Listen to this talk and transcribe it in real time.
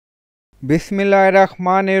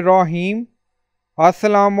Bismillahirrahmanirrahim.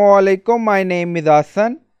 Assalamu alaikum. My name is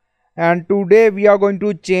Hassan and today we are going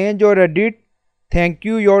to change or edit thank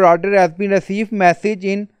you. Your order has been received message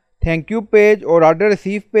in thank you page or order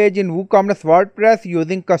received page in WooCommerce WordPress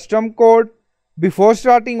using custom code. Before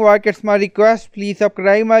starting work, it's my request, please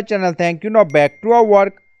subscribe my channel. Thank you. Now back to our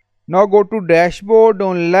work. Now go to dashboard.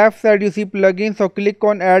 On left side you see plugin, so click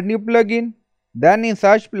on add new plugin. Then in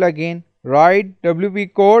search plugin write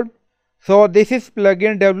wpcode. So this is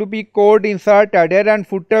plugin wpcode. Insert header and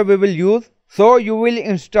footer we will use. So you will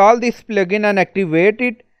install this plugin and activate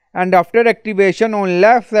it, and after activation on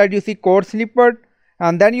left side you see code snippet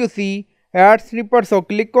and then you see add snippet, so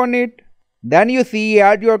click on it. Then you see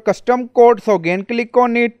add your custom code, so again click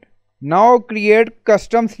on it. Now create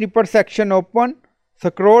custom snippet section open.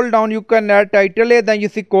 Scroll down, you can add title A, then you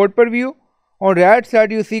see code preview. On right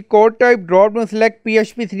side you see code type, drop down select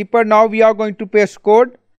PHP snippet. Now we are going to paste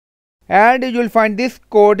code. And you will find this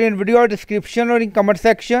code in video description or in comment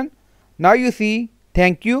section. Now you see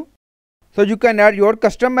thank you, so you can add your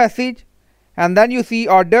custom message, and then you see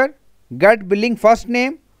order get billing first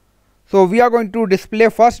name, so we are going to display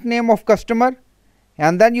first name of customer,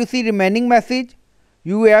 and then you see remaining message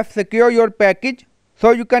you have secure your package,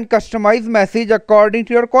 so you can customize message according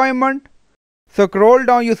to your requirement. Scroll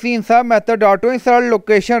down, you see insert method auto insert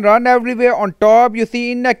location run everywhere. On top you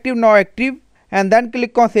see inactive now active, and then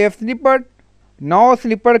click on save snippet. Now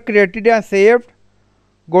snippet created and saved.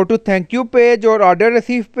 Go to thank you page or order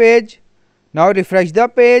received page. Now refresh the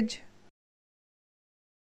page.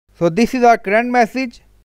 So this is our current message.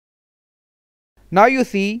 Now you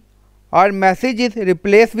see our message is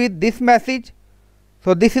replaced with this message.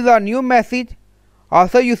 So this is our new message.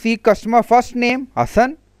 Also you see customer first name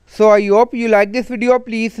Hassan. So I hope you like this video.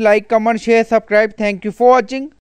 Please like, comment, share, subscribe. Thank you for watching.